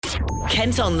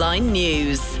Kent Online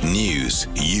News. News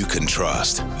you can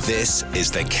trust. This is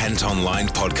the Kent Online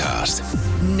Podcast.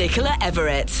 Nicola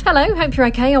Everett. Hello, hope you're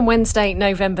okay on Wednesday,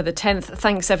 November the 10th.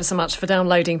 Thanks ever so much for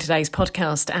downloading today's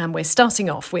podcast. And we're starting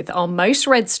off with our most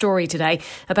read story today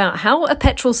about how a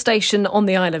petrol station on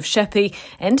the Isle of Sheppey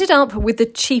ended up with the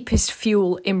cheapest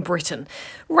fuel in Britain.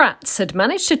 Rats had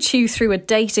managed to chew through a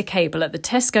data cable at the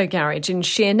Tesco garage in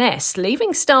Sheerness,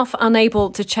 leaving staff unable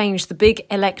to change the big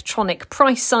electronic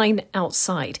price sign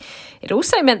outside. It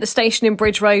also meant the station in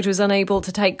Bridge Road was unable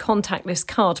to take contactless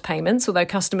card payments, although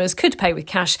customers could pay with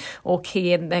cash or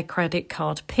key in their credit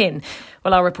card PIN.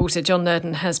 Well, our reporter John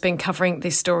Nurden has been covering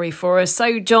this story for us.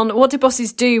 So, John, what did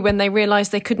bosses do when they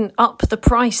realised they couldn't up the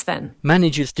price then?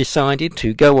 Managers decided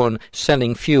to go on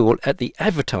selling fuel at the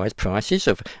advertised prices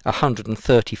of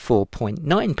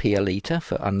 134.9p a litre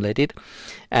for unleaded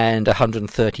and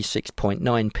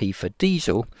 136.9p for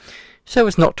diesel, so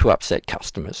as not to upset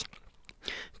customers.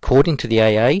 According to the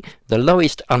AA, the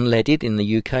lowest unleaded in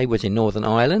the UK was in Northern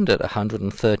Ireland at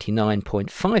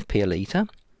 139.5p a litre.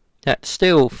 That's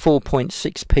still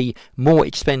 4.6p more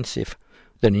expensive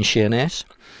than in Sheerness.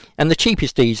 And the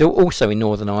cheapest diesel, also in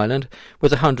Northern Ireland,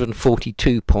 was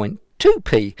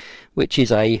 142.2p, which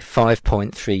is a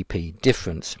 5.3p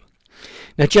difference.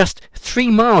 Now, just 3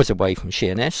 miles away from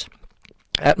Sheerness,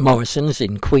 at Morrison's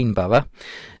in Queenborough,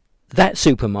 that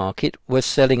supermarket was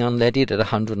selling unleaded at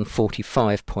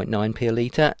 145.9p a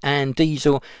litre and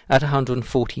diesel at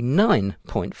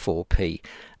 149.4p.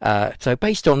 So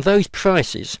based on those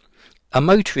prices, a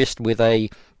motorist with a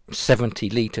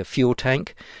 70-litre fuel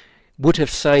tank would have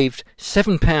saved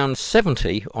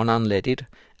 £7.70 on unleaded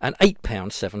and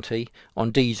 £8.70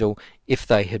 on diesel if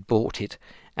they had bought it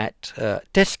at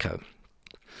Tesco.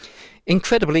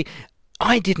 Incredibly,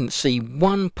 I didn't see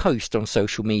one post on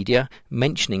social media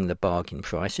mentioning the bargain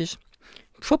prices,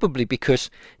 probably because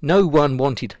no one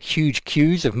wanted huge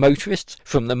queues of motorists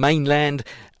from the mainland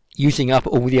using up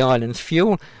all the island's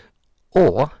fuel,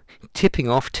 or tipping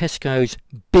off Tesco's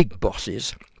big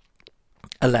bosses.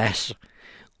 Alas,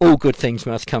 all good things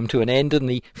must come to an end, and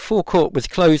the forecourt was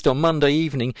closed on Monday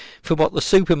evening for what the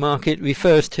supermarket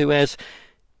refers to as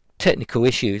technical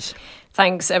issues.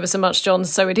 Thanks ever so much, John.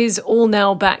 So it is all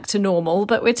now back to normal,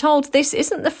 but we're told this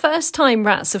isn't the first time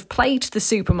rats have plagued the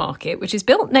supermarket, which is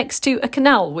built next to a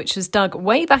canal which was dug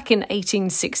way back in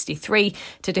 1863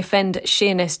 to defend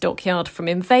Sheerness dockyard from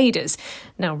invaders.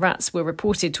 Now, rats were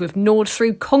reported to have gnawed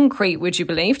through concrete, would you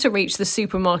believe, to reach the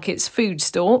supermarket's food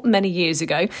store many years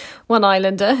ago. One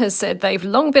islander has said they've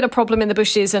long been a problem in the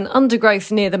bushes and undergrowth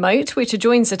near the moat, which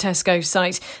adjoins the Tesco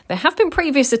site. There have been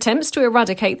previous attempts to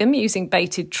eradicate them using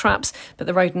baited traps, but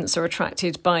the rodents are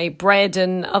attracted by bread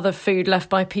and other food left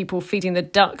by people feeding the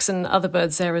ducks and other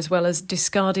birds there, as well as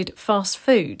discarded fast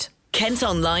food. Kent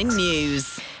Online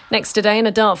News. Next today, in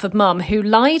a Dartford mum who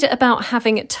lied about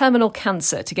having terminal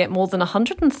cancer to get more than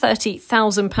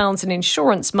 £130,000 in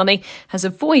insurance money has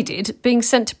avoided being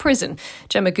sent to prison.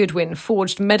 Gemma Goodwin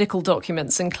forged medical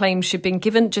documents and claims she'd been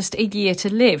given just a year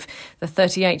to live. The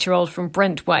 38-year-old from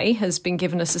Brent Way has been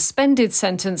given a suspended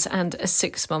sentence and a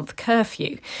 6-month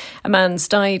curfew. A man's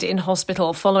died in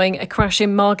hospital following a crash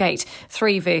in Margate.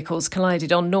 3 vehicles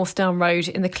collided on North Down Road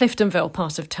in the Cliftonville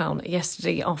part of town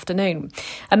yesterday afternoon.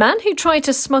 A man who tried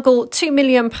to smuggle £2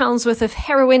 million worth of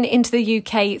heroin into the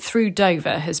UK through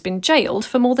Dover has been jailed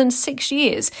for more than 6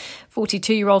 years.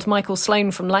 42-year-old Michael Sloan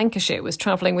from Lancashire was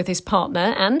travelling with his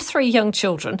partner and 3 young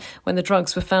children when the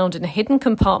drugs were found in a hidden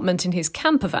compartment in his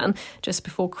camper van just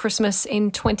before Christmas in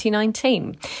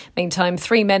 2019. Meantime,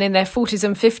 3 men in their 40s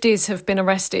and 50s have been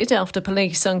arrested after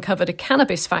police uncovered a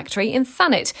cannabis factory in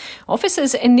Thanet.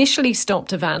 Officers initially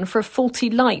stopped a van for a faulty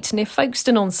light near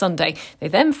Folkestone on Sunday. They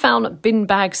then found bin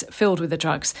bags filled with the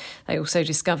drugs. They also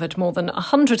discovered more than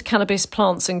 100 cannabis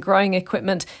plants and growing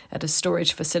equipment at a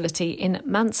storage facility in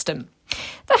Maidstone.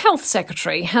 The Health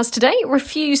Secretary has today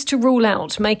refused to rule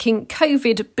out making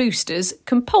COVID boosters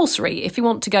compulsory if you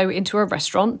want to go into a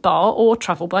restaurant, bar or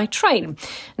travel by train.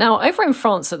 Now, over in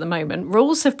France at the moment,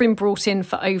 rules have been brought in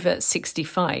for over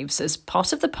 65s as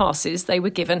part of the passes they were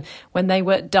given when they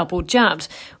were double jabbed.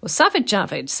 Well, Savid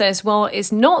Javid says while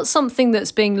it's not something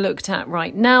that's being looked at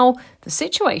right now, the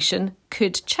situation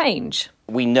could change.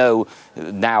 We know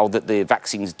now that the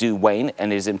vaccines do wane,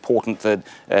 and it is important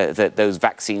that those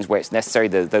vaccines, where it's necessary,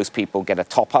 those people get a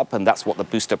top-up, and that's what the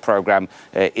booster programme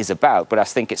is about. But I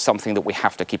think it's something that we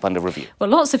have to keep under review. Well,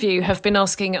 lots of you have been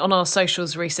asking on our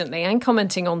socials recently and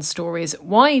commenting on stories,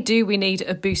 why do we need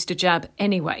a booster jab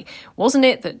anyway? Wasn't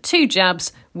it that 2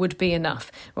 jabs would be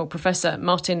enough? Well, Professor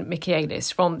Martin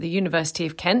Michaelis from the University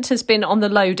of Kent has been on the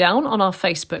lowdown on our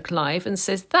Facebook Live and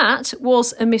says that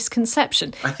was a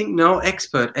misconception. I think no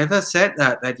expert ever said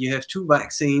that you have 2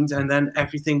 vaccines and then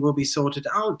everything will be sorted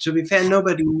out. To be fair,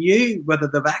 nobody knew whether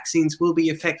the vaccines will be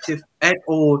effective at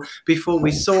all before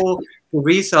we saw the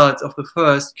results of the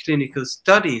first clinical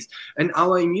studies. And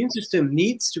our immune system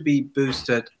needs to be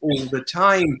boosted all the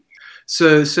time.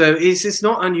 So it's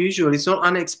not unusual, it's not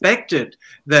unexpected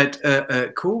that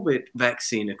a COVID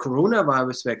vaccine, a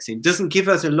coronavirus vaccine, doesn't give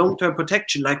us a long-term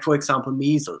protection, like, for example,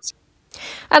 measles.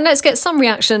 And let's get some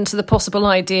reaction to the possible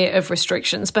idea of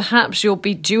restrictions. Perhaps you'll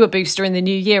be due a booster in the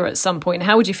new year at some point.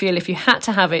 How would you feel if you had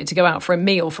to have it to go out for a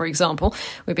meal, for example?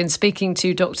 We've been speaking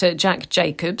to Dr. Jack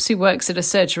Jacobs, who works at a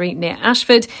surgery near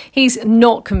Ashford. He's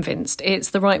not convinced it's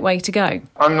the right way to go.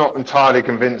 I'm not entirely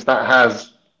convinced that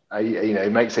has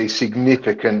makes a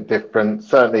significant difference,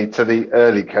 certainly to the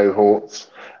early cohorts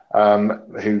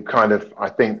who kind of, I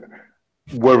think,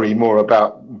 worry more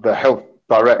about the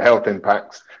direct health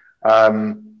impacts.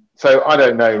 So I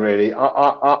don't know, really.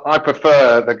 I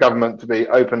prefer the government to be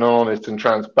open and honest and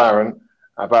transparent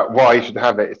about why you should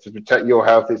have it. It's to protect your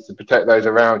health, it's to protect those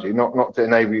around you, not to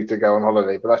enable you to go on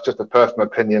holiday. But that's just a personal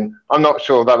opinion. I'm not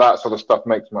sure that sort of stuff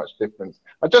makes much difference.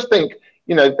 I just think,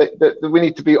 that we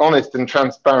need to be honest and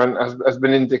transparent, as has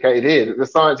been indicated here, that the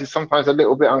science is sometimes a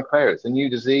little bit unclear. It's a new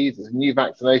disease, it's a new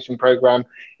vaccination program.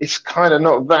 It's kind of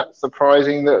not that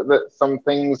surprising that some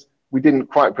things we didn't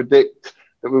quite predict,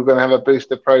 that we were going to have a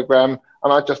booster program.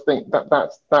 And I just think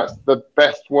that's the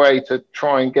best way to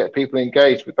try and get people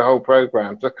engaged with the whole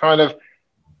program. So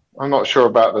I'm not sure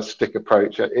about the stick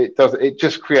approach. It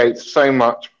just creates so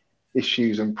much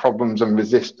issues and problems and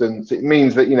resistance. It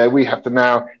means that, we have to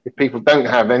now, if people don't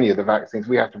have any of the vaccines,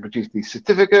 we have to produce these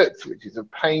certificates, which is a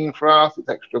pain for us. It's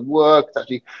extra work. It's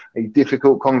actually a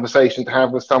difficult conversation to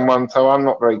have with someone. So I'm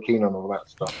not very keen on all that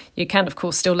stuff. You can, of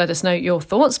course, still let us know your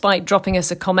thoughts by dropping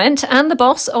us a comment. And the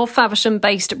boss of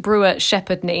Faversham-based brewer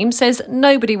Shepherd Neame says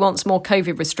nobody wants more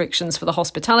COVID restrictions for the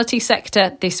hospitality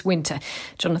sector this winter.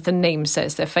 Jonathan Neame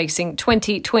says they're facing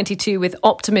 2022 with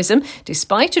optimism,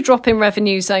 despite a drop in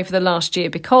revenues over the last year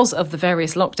because of the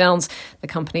various lockdowns. The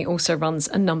company also runs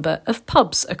a number of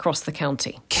pubs across the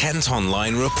county. Kent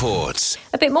Online reports.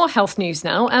 A bit more health news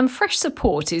now, and fresh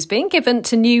support is being given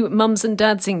to new mums and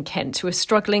dads in Kent who are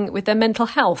struggling with their mental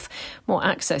health. More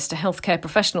access to healthcare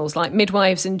professionals like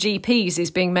midwives and GPs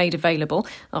is being made available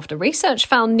after research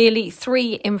found nearly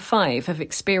 3 in 5 have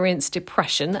experienced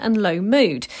depression and low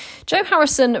mood. Jo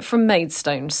Harrison from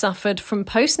Maidstone suffered from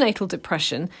postnatal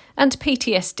depression and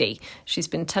PTSD. She's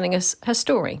been telling us her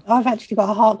story. I've actually got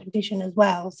a heart condition as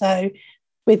well. So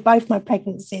with both my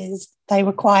pregnancies, they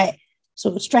were quite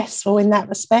sort of stressful in that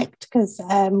respect because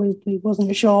we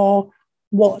wasn't sure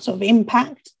what sort of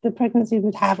impact the pregnancy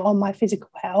would have on my physical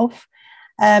health.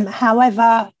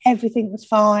 However, everything was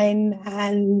fine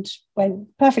and went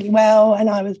perfectly well, and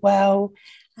I was well.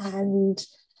 And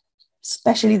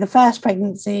especially the first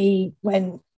pregnancy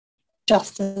went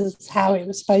just as how it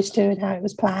was supposed to and how it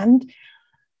was planned.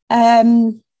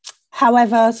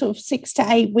 However, sort of 6 to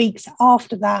 8 weeks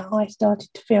after that, I started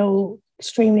to feel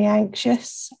extremely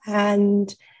anxious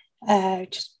and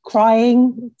just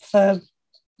crying for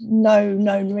no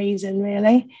known reason,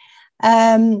 really.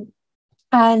 And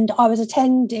I was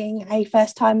attending a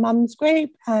first-time mums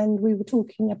group, and we were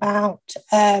talking about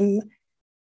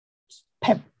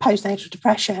postnatal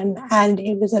depression. And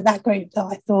it was at that group that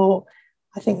I thought,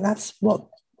 I think that's what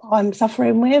I'm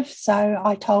suffering with. So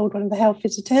I told one of the health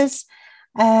visitors,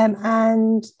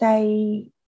 and they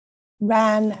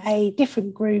ran a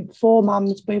different group for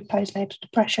mums with postnatal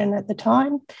depression at the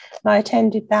time. And I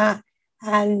attended that,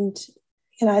 and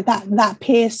that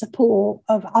peer support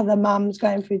of other mums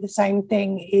going through the same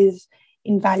thing is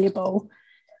invaluable,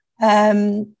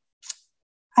 and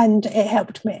it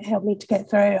helped me to get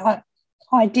through.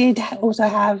 I did also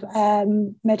have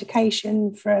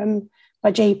medication from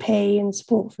my GP and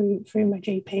support through my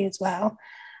GP as well.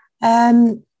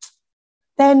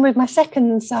 Then with my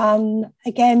second son,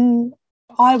 again,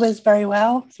 I was very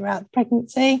well throughout the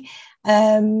pregnancy,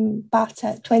 but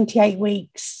at 28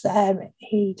 weeks,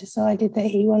 he decided that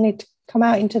he wanted to come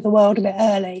out into the world a bit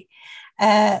early,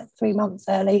 3 months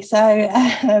early.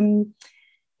 So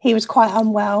he was quite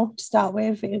unwell to start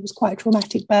with. It was quite a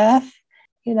traumatic birth.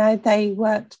 they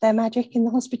worked their magic in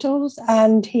the hospitals,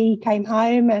 and he came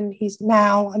home, and he's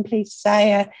now, I'm pleased to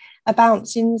say, a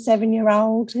bouncing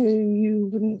 7-year-old who you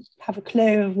wouldn't have a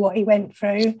clue of what he went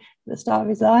through at the start of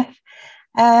his life.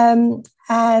 And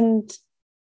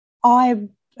I,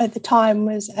 at the time,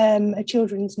 was a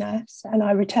children's nurse, and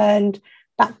I returned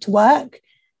back to work,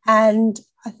 and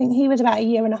I think he was about 1.5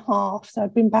 years, so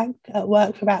I'd been back at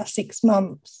work for about 6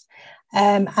 months,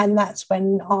 and that's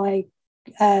when I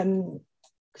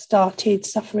started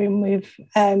suffering with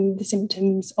the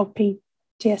symptoms of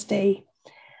PTSD.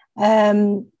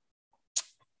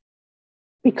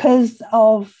 Because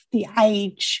of the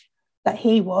age that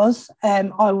he was, I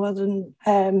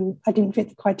didn't fit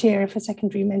the criteria for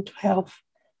secondary mental health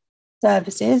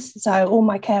services, so all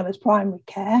my care was primary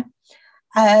care.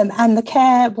 And the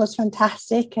care was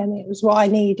fantastic, and it was what I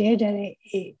needed, and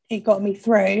it got me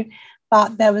through.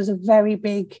 But there was a very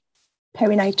big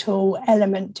perinatal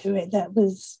element to it that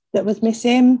was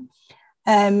missing.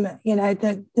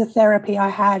 The therapy I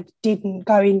had didn't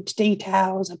go into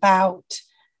details about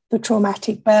the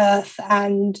traumatic birth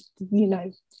and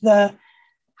the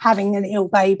having an ill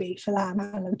baby for that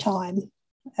amount of time.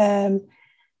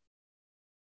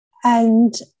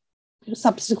 And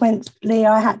subsequently,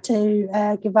 I had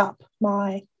to give up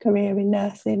my career in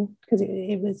nursing because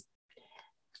it was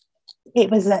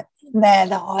there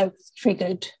that I was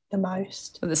triggered the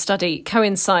most. The study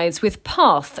coincides with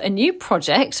PATH, a new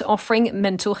project offering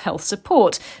mental health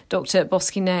support. Dr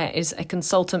Bosquinaire is a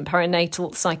consultant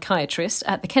perinatal psychiatrist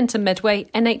at the Kent and Medway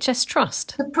NHS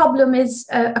Trust. The problem is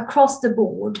across the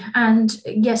board, and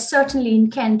yes, certainly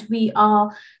in Kent we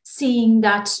are seeing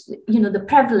that the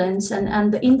prevalence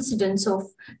and the incidence of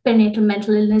perinatal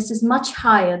mental illness is much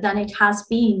higher than it has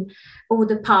been over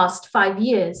the past 5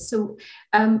 years. So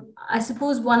I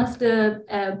suppose one of the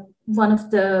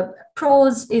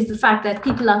pros is the fact that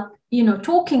people are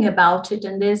talking about it,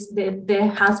 and there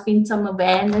has been some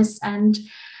awareness and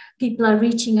people are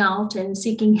reaching out and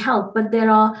seeking help, but there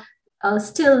are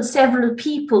still several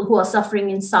people who are suffering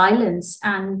in silence,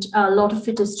 and a lot of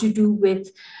it is to do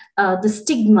with the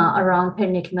stigma around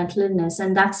perinatal mental illness,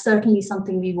 and that's certainly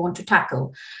something we want to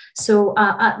tackle. So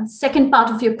second part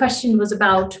of your question was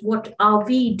about what are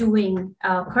we doing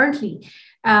currently.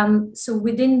 So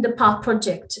within the PATH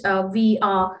project, we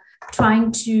are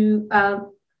trying to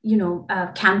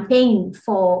campaign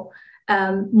for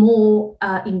more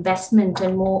investment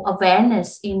and more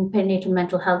awareness in perinatal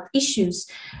mental health issues.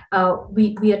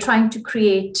 We are trying to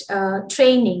create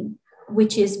training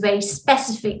which is very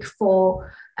specific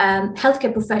for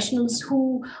healthcare professionals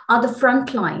who are the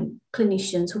frontline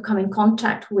clinicians who come in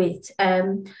contact with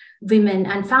women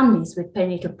and families with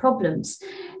perinatal problems,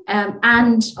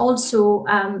 and also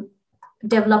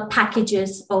develop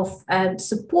packages of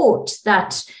support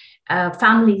that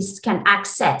families can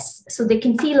access, so they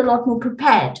can feel a lot more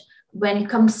prepared when it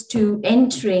comes to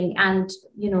entering and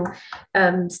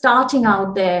starting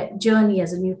out their journey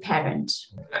as a new parent.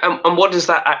 And what does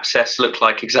that access look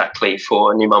like exactly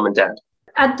for a new mum and dad?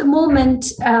 At the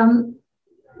moment,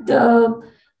 the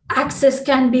access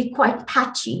can be quite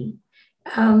patchy.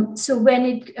 So when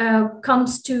it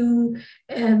comes to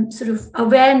sort of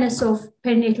awareness of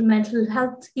perinatal mental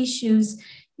health issues,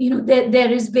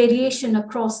 there is variation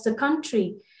across the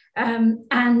country.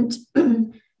 And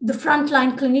the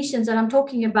frontline clinicians that I'm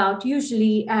talking about,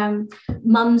 usually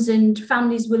mums and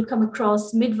families will come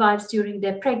across midwives during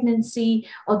their pregnancy,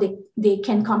 or they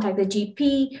can contact their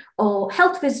GP or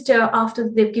health visitor after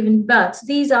they've given birth.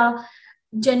 These are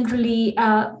generally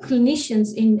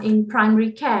clinicians in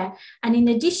primary care. And in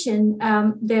addition,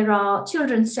 there are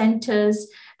children's centres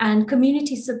and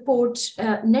community support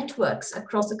networks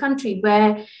across the country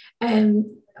where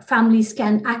families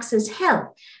can access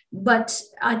help. But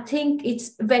I think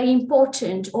it's very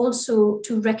important also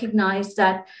to recognize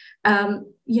that,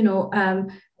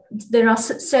 there are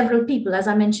several people, as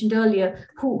I mentioned earlier,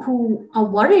 who are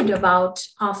worried about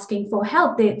asking for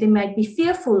help. They might be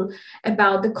fearful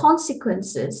about the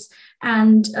consequences,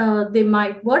 and they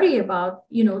might worry about,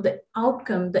 the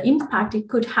outcome, the impact it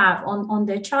could have on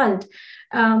their child.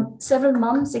 Several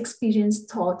mums experience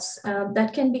thoughts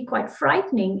that can be quite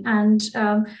frightening, and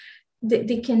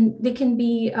they can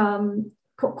be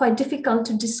quite difficult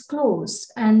to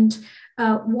disclose. And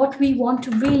what we want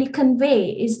to really convey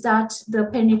is that the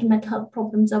perinatal mental health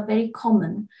problems are very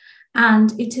common,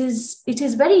 and it is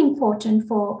very important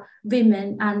for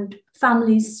women and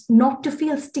families not to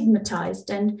feel stigmatized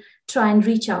and try and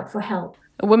reach out for help.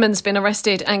 A woman's been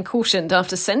arrested and cautioned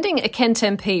after sending a Kent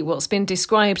MP what's been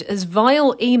described as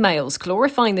vile emails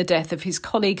glorifying the death of his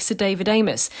colleague Sir David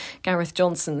Amess. Gareth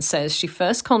Johnson says she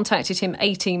first contacted him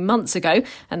 18 months ago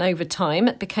and over time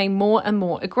became more and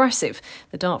more aggressive.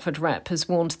 The Dartford rep has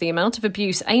warned the amount of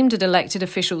abuse aimed at elected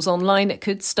officials online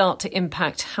could start to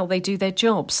impact how they do their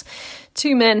jobs.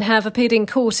 2 men have appeared in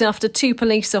court after 2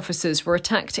 police officers were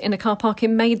attacked in a car park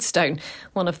in Maidstone.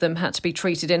 One of them had to be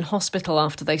treated in hospital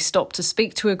after they stopped to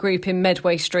speak to a group in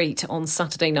Medway Street on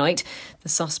Saturday night. The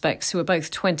suspects, who are both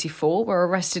 24, were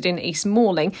arrested in East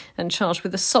Malling and charged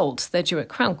with assault. They're due at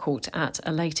Crown Court at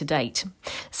a later date.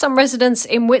 Some residents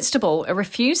in Whitstable are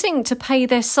refusing to pay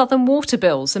their Southern Water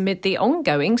bills amid the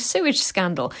ongoing sewage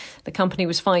scandal. The company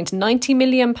was fined £90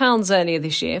 million earlier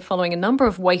this year following a number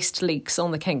of waste leaks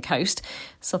on the Kent coast.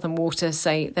 Southern Water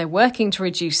say they're working to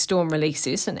reduce storm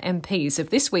releases, and MPs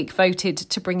have this week voted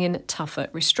to bring in tougher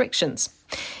restrictions.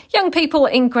 Young people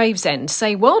in Gravesend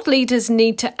say world leaders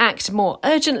need to act more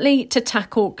urgently to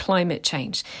tackle climate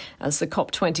change. As the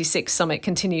COP26 summit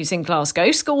continues in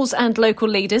Glasgow, schools and local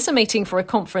leaders are meeting for a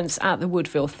conference at the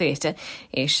Woodville Theatre.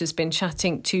 Ish has been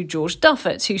chatting to George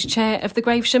Duffett, who's chair of the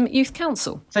Gravesham Youth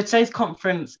Council. So today's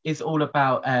conference is all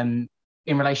about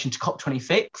in relation to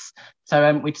COP26.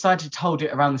 So we decided to hold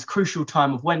it around this crucial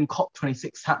time of when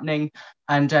COP26 is happening,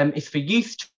 and it's for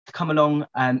youth to come along.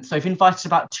 So we've invited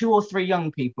about 2 or 3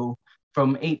 young people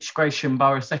from each Gravesham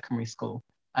Borough Secondary School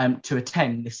to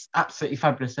attend this absolutely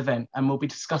fabulous event, and we'll be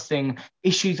discussing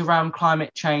issues around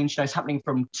climate change. It's happening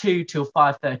from 2 till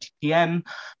 5:30 p.m.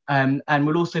 And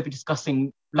we'll also be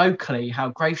discussing locally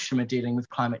how Gravesham are dealing with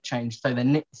climate change, so the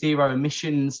net zero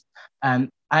emissions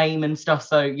aim and stuff.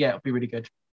 So yeah, it'll be really good.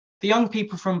 The young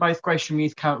people from both Gravesham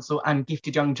Youth Council and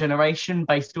Gifted Young Generation,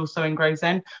 based also in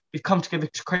Gravesend, we've come together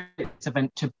to create this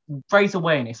event to raise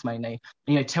awareness mainly,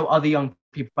 and, tell other young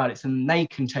people about it so they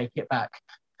can take it back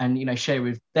and, share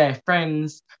with their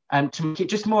friends, to make it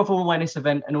just more of an awareness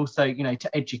event, and also, to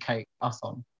educate us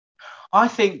on. I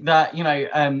think that,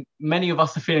 many of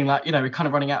us are feeling like, we're kind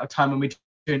of running out of time, and we're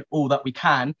doing all that we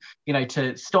can,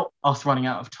 to stop us running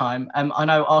out of time. I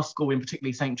know our school, in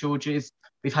particularly St George's,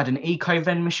 we've had an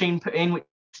eco-ven machine put in, which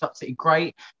is absolutely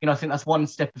great. I think that's one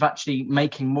step of actually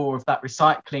making more of that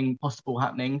recycling possible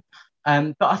happening.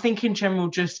 But I think in general,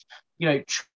 just,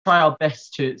 try our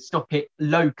best to stop it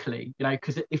locally,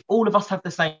 because if all of us have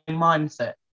the same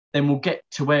mindset, then we'll get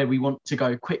to where we want to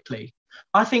go quickly.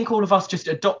 I think all of us just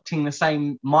adopting the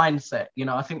same mindset,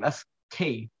 I think that's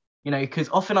key, because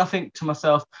often I think to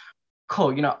myself,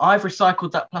 cool, I've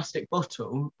recycled that plastic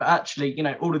bottle, but actually,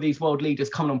 all of these world leaders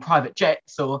coming on private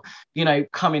jets, or,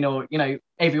 coming, or,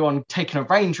 everyone taking a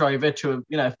Range Rover to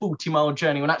a 40-mile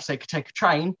journey when actually they could take a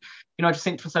train, I just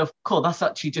think to myself, cool, that's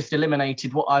actually just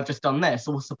eliminated what I've just done there,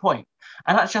 so what's the point?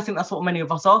 And actually, I think that's what many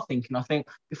of us are thinking. I think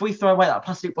if we throw away that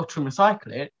plastic bottle and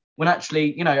recycle it, when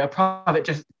actually, a private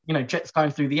jet, jet's going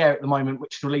through the air at the moment,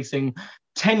 which is releasing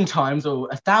 10 times or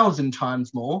 1,000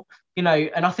 times more, and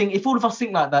I think if all of us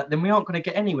think like that, then we aren't going to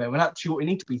get anywhere. When actually what we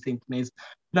need to be thinking is,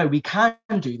 no, we can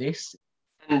do this.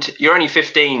 And you're only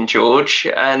 15, George,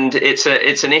 and it's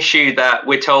an issue that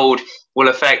we're told will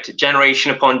affect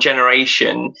generation upon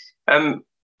generation.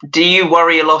 Do you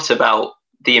worry a lot about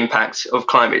the impact of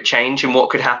climate change and what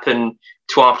could happen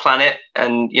to our planet,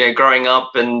 and growing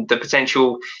up, and the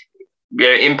potential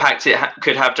impact it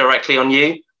could have directly on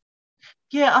you?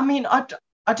 Yeah, I mean,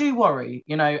 I do worry,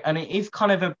 and it is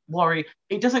kind of a worry.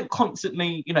 It doesn't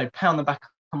constantly, play on the back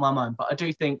of my mind, but I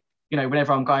do think,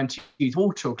 whenever I'm going to use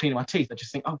water or cleaning my teeth, I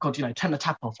just think, oh God, turn the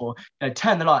tap off, or,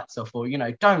 turn the lights off, or,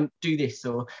 don't do this,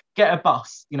 or get a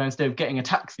bus, instead of getting a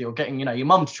taxi, or getting, your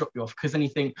mum to drop you off, because then you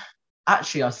think,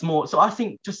 actually, I'm smart. So I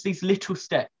think just these little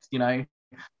steps,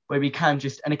 where we can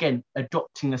just, and again,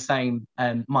 adopting the same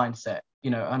mindset,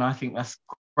 and I think that's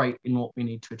great in what we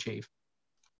need to achieve.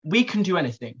 We can do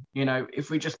anything, if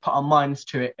we just put our minds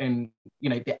to it and,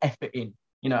 the effort in,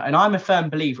 and I'm a firm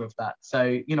believer of that. So,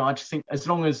 I just think as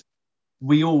long as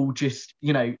we all just,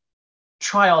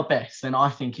 try our best, then I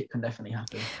think it can definitely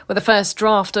happen. Well, the first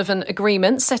draft of an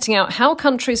agreement setting out how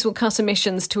countries will cut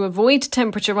emissions to avoid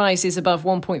temperature rises above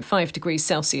 1.5 degrees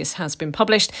Celsius has been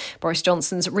published. Boris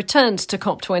Johnson's returned to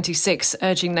COP26,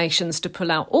 urging nations to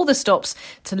pull out all the stops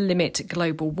to limit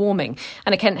global warming.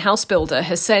 And a Kent house builder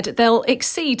has said they'll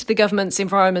exceed the government's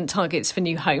environment targets for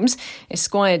new homes.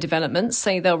 Esquire Developments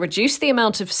say they'll reduce the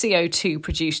amount of CO2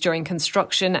 produced during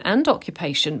construction and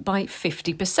occupation by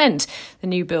 50%. The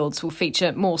new builds will feature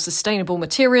more sustainable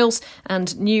materials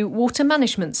and new water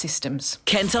management systems.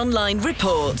 Kent Online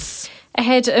reports.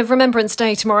 Ahead of Remembrance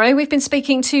Day tomorrow, we've been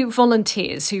speaking to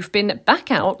volunteers who've been back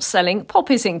out selling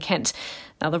poppies in Kent.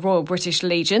 Now, the Royal British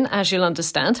Legion, as you'll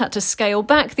understand, had to scale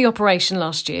back the operation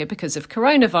last year because of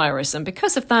coronavirus, and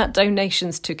because of that,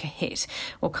 donations took a hit.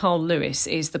 Well, Carl Lewis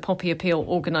is the Poppy Appeal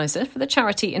organiser for the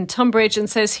charity in Tunbridge and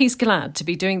says he's glad to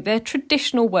be doing their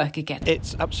traditional work again.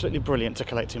 It's absolutely brilliant to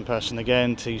collect in person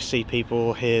again, to see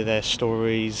people, hear their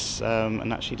stories,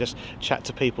 and actually just chat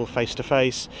to people face to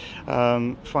face,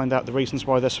 find out the reasons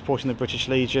why they're supporting the British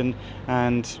Legion,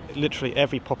 and literally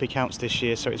every poppy counts this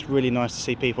year, so it's really nice to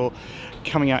see people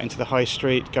coming out into the high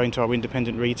street, going to our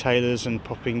independent retailers and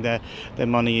popping their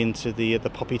money into the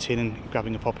poppy tin and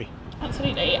grabbing a poppy.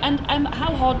 Absolutely. And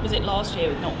how hard was it last year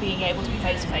with not being able to be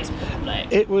face-to-face with the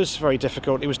public? It was very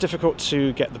difficult. It was difficult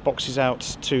to get the boxes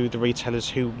out to the retailers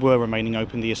who were remaining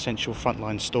open, the essential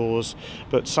frontline stores,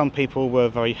 but some people were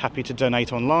very happy to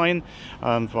donate online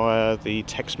via the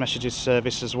text messages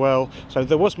service as well. So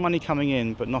there was money coming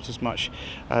in, but not as much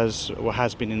as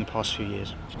has been in the past few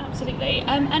years. Absolutely.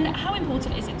 And how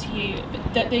important is it to you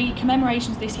that the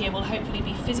commemorations this year will hopefully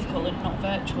be physical and not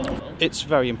virtual? It's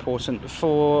very important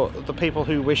for the people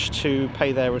who wish to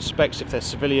pay their respects if they're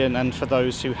civilian, and for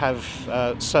those who have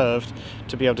served,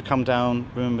 to be able to come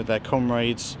down, remember their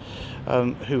comrades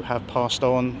who have passed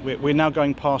on. We're now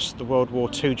going past the World War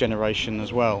II generation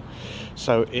as well,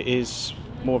 so it is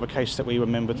more of a case that we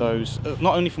remember those,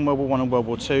 not only from World War I and World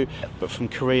War II, but from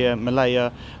Korea,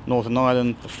 Malaya, Northern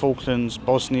Ireland, the Falklands,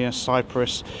 Bosnia,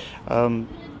 Cyprus,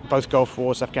 both Gulf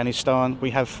Wars, Afghanistan. We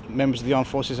have members of the armed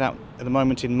forces out at the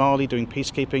moment in Mali doing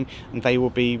peacekeeping, and they will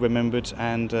be remembered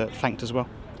and thanked as well.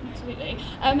 Absolutely.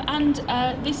 And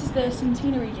this is the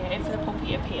centenary year for the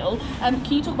Poppy Appeal. Can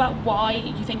you talk about why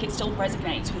you think it still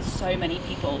resonates with so many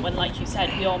people when, like you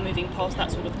said, we are moving past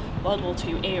that sort of World War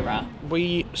II era?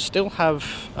 We still have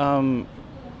a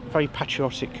very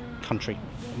patriotic country,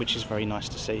 which is very nice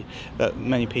to see, that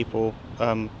many people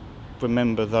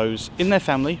remember those in their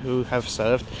family who have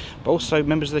served, but also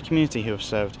members of the community who have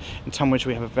served. In Tunbridge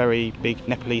we have a very big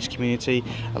Nepalese community.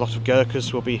 A lot of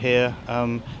Gurkhas will be here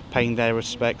paying their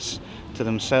respects to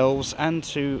themselves and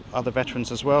to other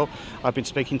veterans as well. I've been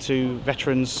speaking to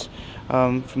veterans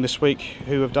from this week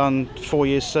who have done 4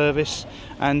 years service,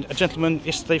 and a gentleman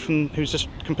yesterday who's just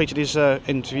completed his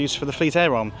interviews for the Fleet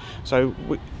Air Arm. So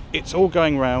it's all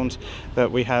going round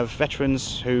that we have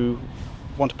veterans who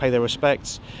want to pay their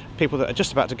respects, people that are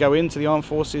just about to go into the armed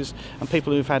forces, and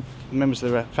people who've had members of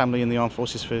their family in the armed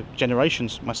forces for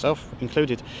generations, myself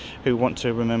included, who want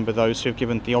to remember those who have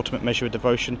given the ultimate measure of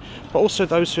devotion, but also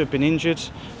those who have been injured,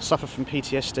 suffer from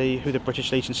PTSD, who the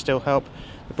British Legion still help.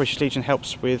 The British Legion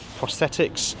helps with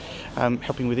prosthetics,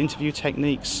 helping with interview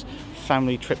techniques,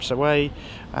 family trips away,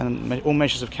 and all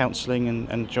measures of counselling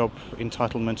and job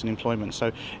entitlement and employment.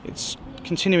 So it's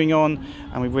continuing on,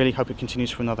 and we really hope it continues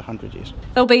for another 100 years.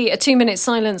 There'll be a 2-minute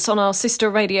silence on our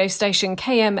sister radio station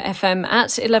KMFM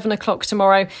at 11 o'clock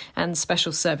tomorrow, and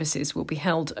special services will be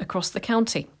held across the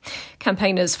county.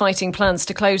 Campaigners fighting plans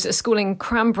to close a school in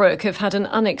Cranbrook have had an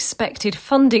unexpected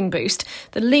funding boost.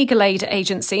 The legal aid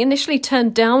agency initially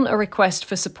turned down a request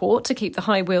for support to keep the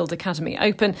High Weald Academy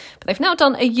open, but they've now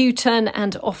done a U-turn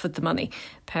and offered the money.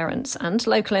 Parents and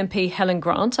local MP Helen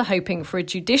Grant are hoping for a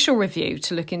judicial review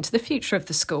to look into the future of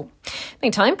the school.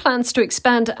 Meantime, plans to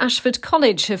expand Ashford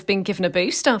College have been given a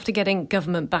boost after getting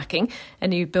government backing. A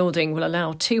new building will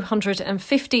allow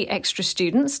 250 extra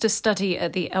students to study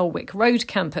at the Elwick Road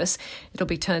campus. It'll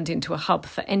be turned into a hub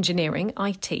for engineering,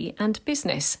 IT and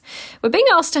business. We're being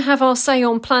asked to have our say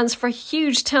on plans for a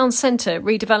huge town centre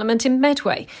redevelopment in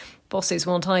Medway. Bosses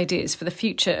want ideas for the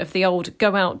future of the old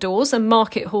Go Outdoors and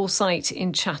Market Hall site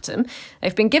in Chatham.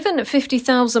 They've been given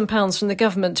 £50,000 from the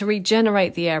government to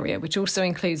regenerate the area, which also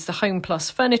includes the Home Plus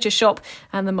furniture shop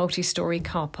and the multi-storey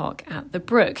car park at the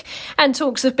Brook. And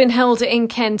talks have been held in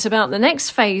Kent about the next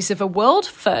phase of a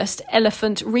world-first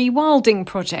elephant rewilding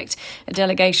project. A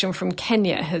delegation from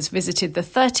Kenya has visited the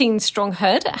 13-strong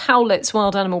herd at Howlett's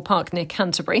Wild Animal Park near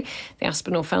Canterbury. The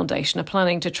Aspinall Foundation are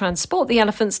planning to transport the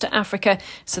elephants to Africa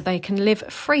so they can live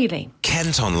freely.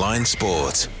 Kent Online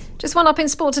Sport. Just one up in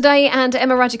sport today, and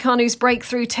Emma Raducanu's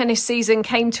breakthrough tennis season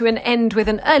came to an end with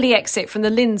an early exit from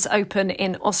the Linz Open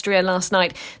in Austria last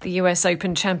night. The US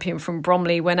Open champion from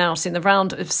Bromley went out in the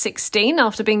round of 16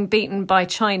 after being beaten by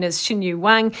China's Xinyu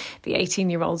Wang. The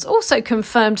 18-year-olds also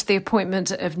confirmed the appointment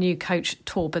of new coach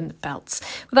Torben Beltz.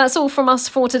 Well, that's all from us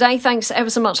for today. Thanks ever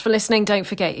so much for listening. Don't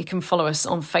forget you can follow us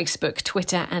on Facebook,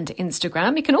 Twitter and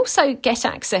Instagram. You can also get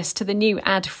access to the new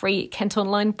ad-free Kent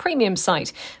Online premium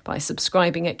site by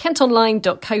subscribing at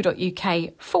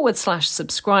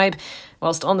kentonline.co.uk/subscribe.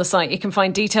 Whilst on the site, you can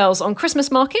find details on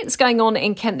Christmas markets going on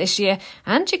in Kent this year,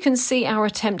 and you can see our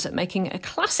attempt at making a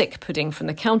classic pudding from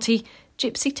the county,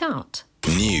 Gypsy Tart.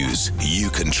 News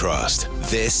you can trust.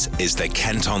 This is the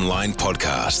Kent Online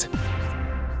Podcast.